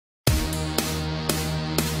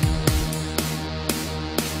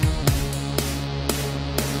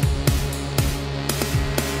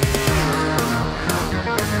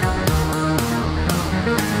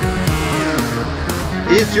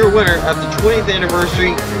is your winner of the 20th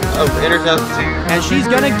anniversary of NRLOA. And she's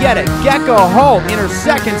going to get it. Gecko Holt in her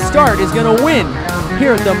second start is going to win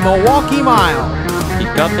here at the Milwaukee Mile. He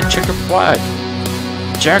got the checkered flag.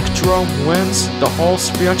 Jack Jerome wins the whole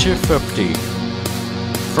 350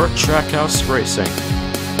 for Trackhouse Racing.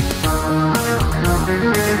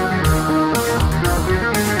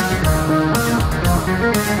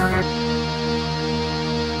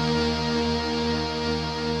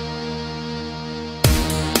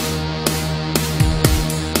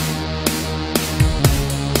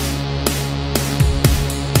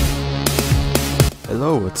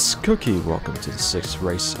 Hello, it's Cookie. Welcome to the 6th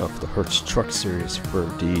race of the Hertz Truck Series for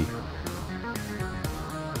the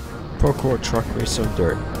Procore Truck Race on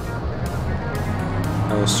Dirt.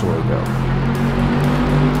 Oswego.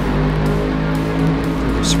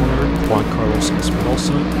 Previous winner, Juan Carlos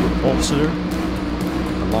Espinosa with Bolster,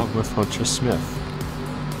 along with Hunter Smith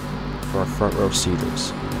for our front row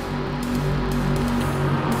seaters.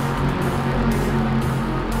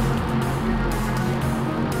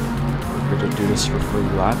 To do this for 3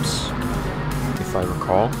 laps, if I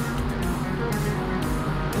recall.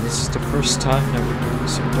 And this is the first time that we're doing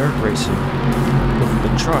some dirt racing with the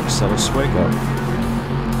trucks at Oswego.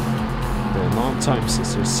 It's been a long time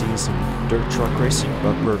since we've seen some dirt truck racing,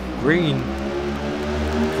 but we're green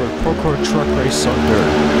for a Procore truck race on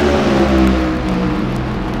dirt.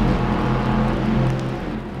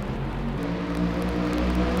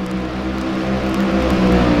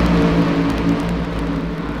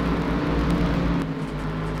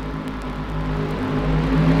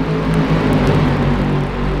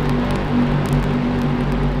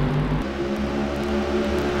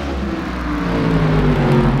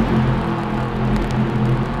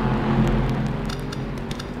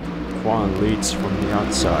 Juan leads from the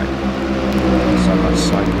outside, side by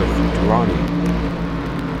side with Durrani.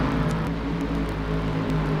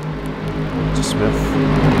 To Smith,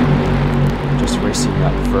 just racing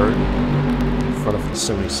that third in front of the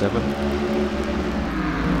 77.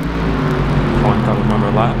 Juan got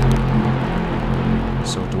another lap,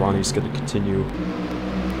 so Durrani's going to continue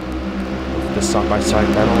with the side by side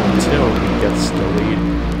battle until he gets the lead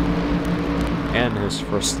and his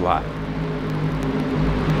first lap.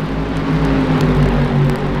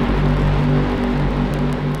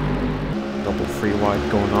 Double free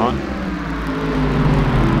wide going on.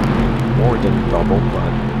 More than a double,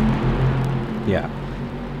 but yeah.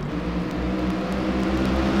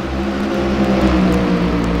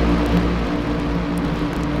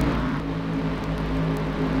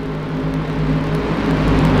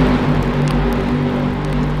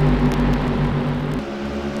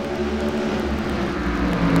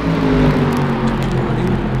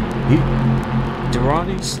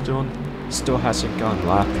 Durrani still hasn't gone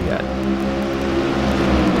lap yet.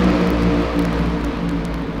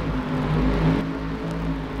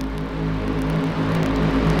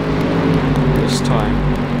 This time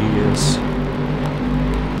he is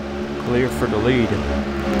clear for the lead,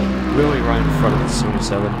 really right in front of the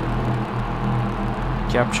 77.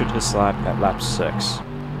 Captured his lap at lap 6.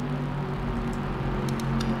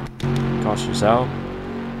 Cautions out.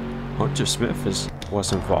 Hunter Smith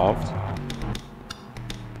was involved.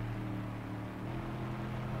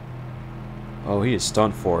 Oh, he is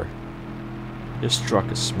done for. This truck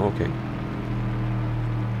is smoking.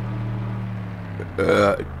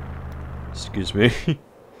 Excuse me.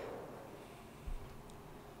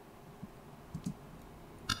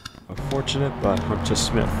 Unfortunate, but Hunter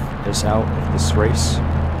Smith is out of this race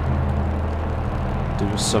due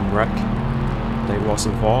to some wreck that he was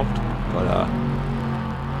involved, but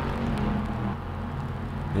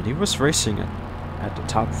and he was racing at the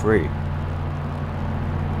top 3.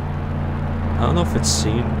 I don't know if it's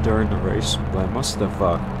seen during the race, but I must have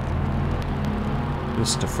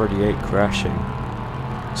missed the 38 crashing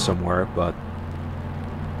somewhere, but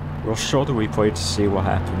we'll show the replay to see what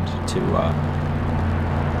happened to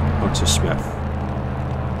Hunter Smith.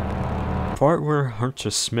 The part where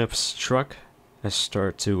Hunter Smith's truck has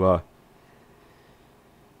started to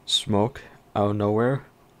smoke out of nowhere,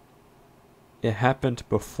 it happened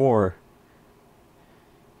before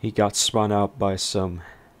he got spun out by some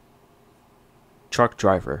truck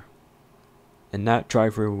driver, and that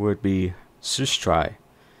driver would be Sustrai,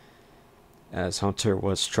 as Hunter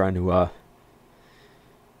was trying to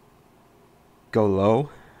go low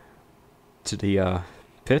to the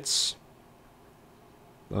pits.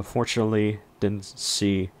 Unfortunately, didn't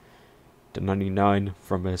see the 99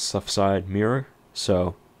 from his left side mirror,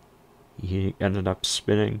 so he ended up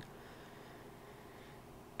spinning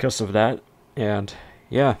because of that. And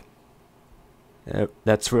yeah,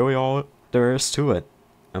 that's really all there is to it.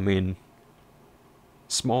 I mean,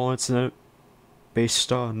 small incident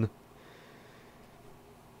based on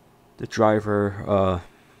the driver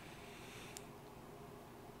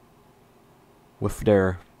with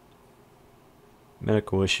their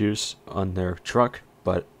medical issues on their truck.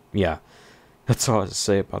 But yeah, that's all I have to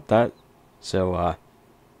say about that. So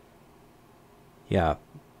yeah,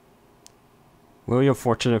 really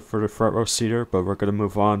unfortunate for the front row seater, but we're gonna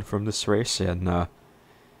move on from this race and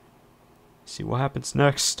see what happens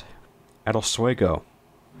next at Oswego.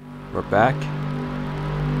 We're back,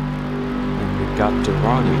 and we got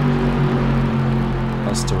Durrani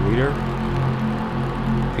as the leader.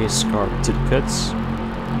 Pace car to the pits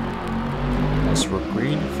as we're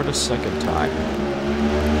green for the second time.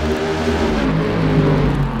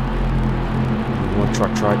 One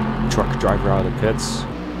truck driver out of the pits.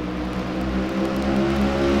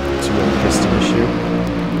 It's a really piston issue.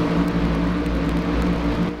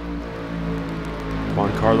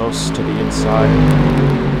 Juan Carlos to the inside.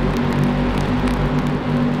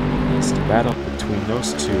 It's the battle between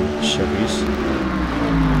those two Chevys.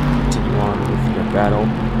 Continue on with the battle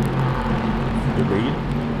for the lead.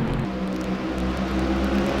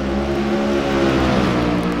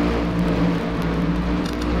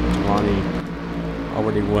 Durrani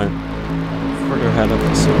already went further ahead of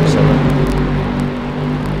the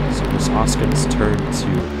 77. So it was Oskin's turn to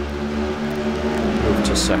move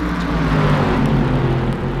to second.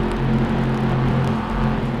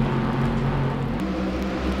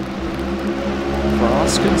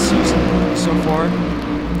 Good season so far.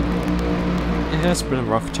 It has been a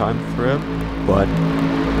rough time for him, but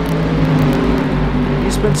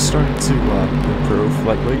he's been starting to improve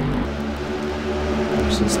lately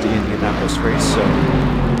ever since the Indianapolis race. So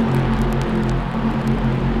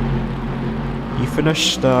he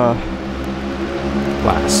finished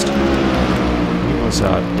last. He was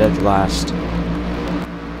dead last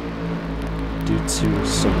due to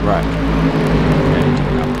some wreck in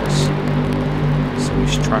Indianapolis. So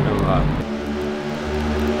he's trying to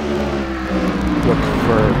look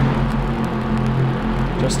for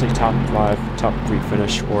just a top 5, top 3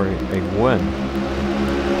 finish or a win,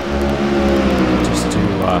 just to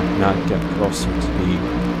not get closer to the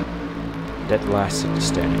dead last in the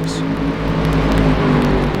standings.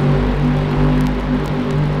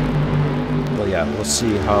 But yeah, we'll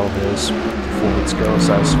see how his performance goes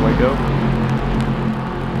at Oswego.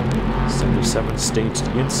 77 staying to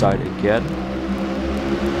the inside again.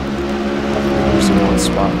 Losing one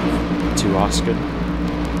spot to Oskin.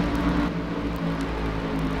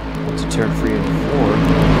 Onto turn 3 and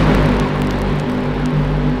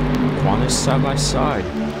 4. Juan is side by side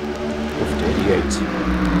with the 88.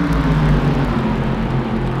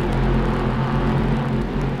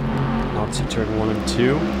 Onto turn 1 and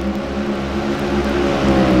 2.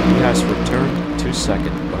 He has returned to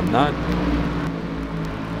second, but not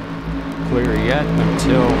clear yet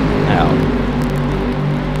until now.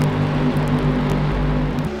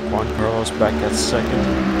 Juan Carlos back at second.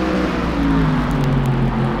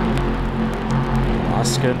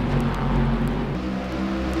 Oskin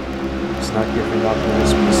is not giving up in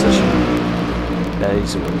his position that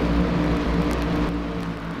easily.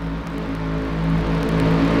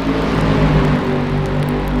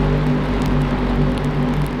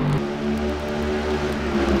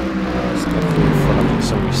 He's definitely in front of the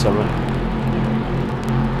 77.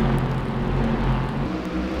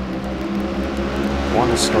 Juan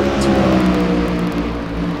is starting to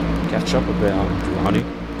catch up a bit on Durrani.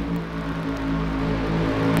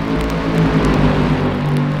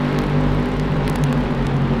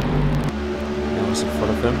 Now he's in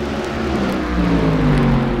front of him.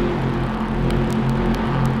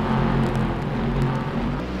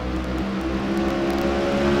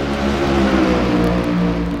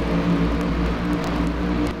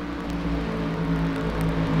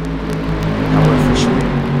 Now we're officially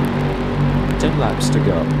 10 laps to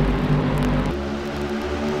go.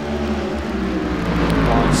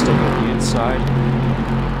 Juan still on the inside.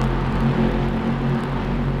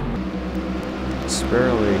 It's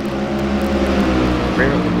barely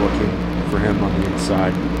working for him on the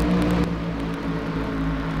inside.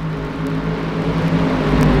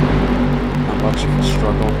 Not much of a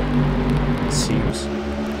struggle, it seems.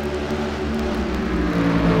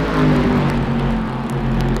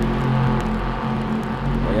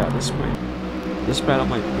 But yeah, this battle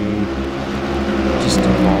might be just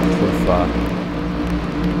involved with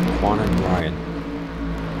Juan and Ryan.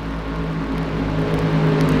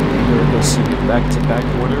 Either we'll see a back-to-back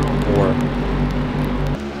winner or a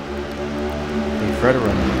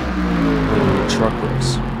veteran winning a truck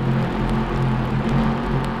race.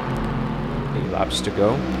 8 laps to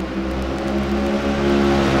go.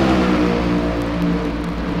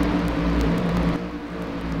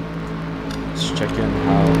 check in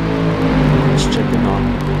how he's checking on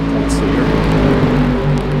points leader.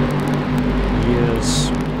 He is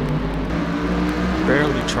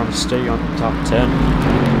barely trying to stay on the top 10,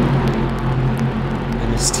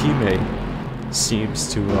 and his teammate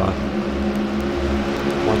seems to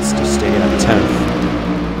wants to stay at 10th.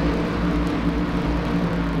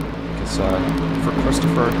 Because for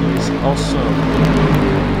Christopher, he's also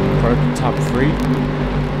part of the top 3.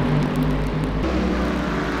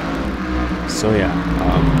 So yeah,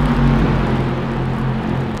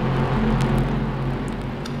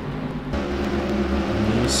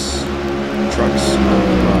 these trucks are on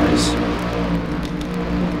the rise.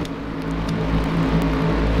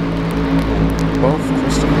 Both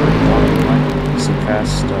Christopher and Bonnie might surpass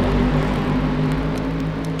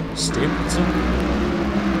Stapleton.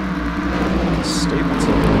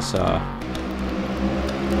 Stapleton was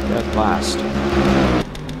dead last.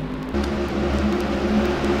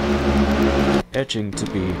 Edging to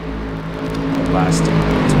be last, to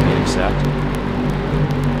be exact.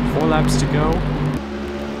 4 laps to go.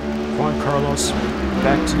 Juan Carlos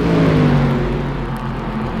back to the lead.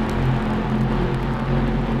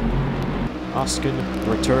 Oskin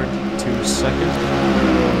returned to second.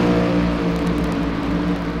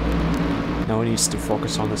 Now he needs to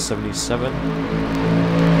focus on the 77.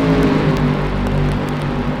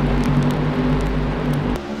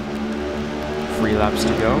 3 laps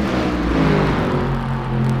to go.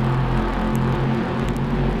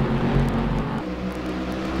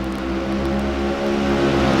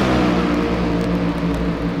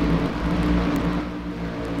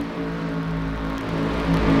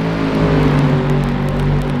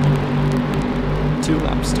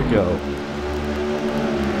 To go.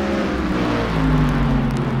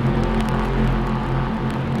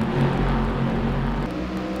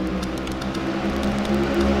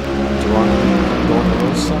 Going a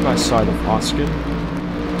little side by side of Oskin.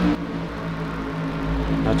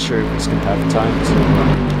 Not sure if he's gonna have time to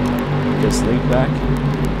get his lead back.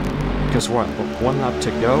 Because what? 1 lap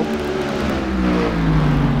to go.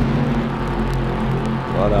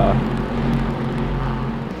 But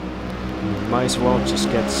might as well just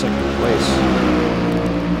get 2nd place.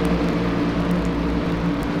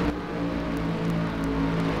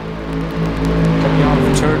 Coming out of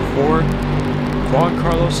turn 4, Juan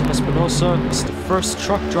Carlos Espinosa is the first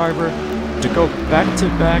truck driver to go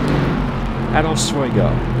back-to-back at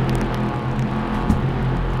Oswego.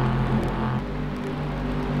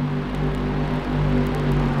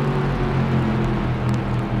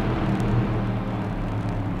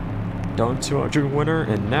 Done 200 winner,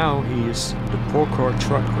 and now he's the Procore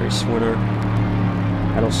truck race winner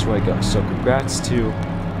at Oswego. So congrats to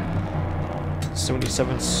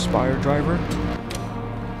 77 Spire driver.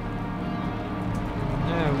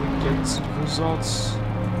 Yeah, we get the results.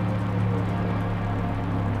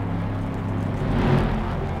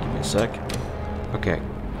 Give me a sec. Okay.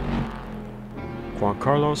 Juan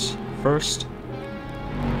Carlos first.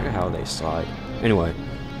 Look at how they slide. Anyway,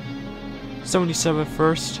 77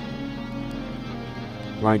 first.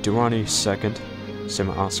 Ryan Durrani 2nd,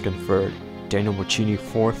 Simon Oskin 3rd, Daniel Muccini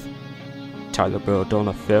 4th, Tyler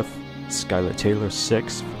Belladonna 5th, Skylar Taylor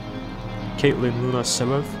 6th, Caitlin Luna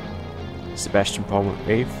 7th, Sebastian Palmer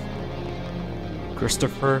 8th,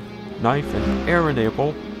 Christopher 9th, and Aaron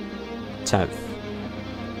Abel 10th.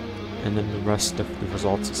 And then the rest of the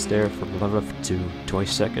results is there from 11th to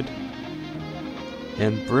 22nd.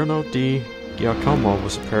 And Bruno Di Giacomo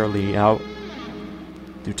was apparently out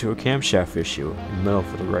due to a camshaft issue in the middle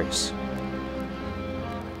of the race.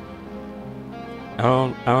 I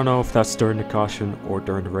don't know if that's during the caution or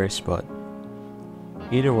during the race, but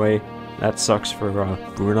either way, that sucks for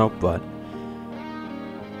Bruno. But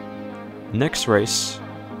next race,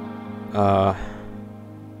 yeah,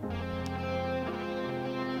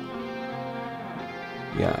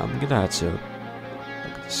 I'm gonna have to look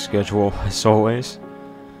at the schedule as always.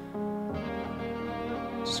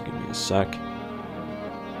 Just give me a sec.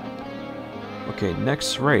 Okay,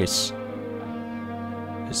 next race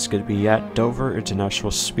is going to be at Dover International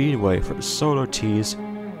Speedway for the Solo Tees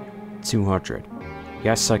 200.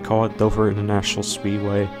 Yes, I call it Dover International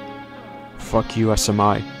Speedway. Fuck you,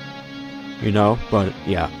 SMI. You know, but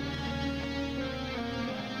yeah.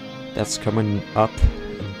 That's coming up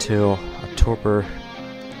until October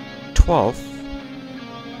 12th,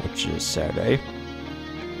 which is Saturday.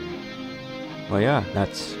 Well, yeah,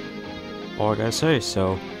 that's all I gotta say,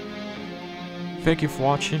 so thank you for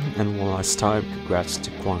watching, and one last time, congrats to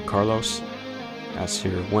Juan Carlos as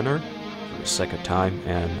your winner for the 2nd time,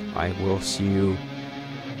 and I will see you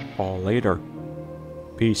all later.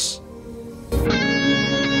 Peace.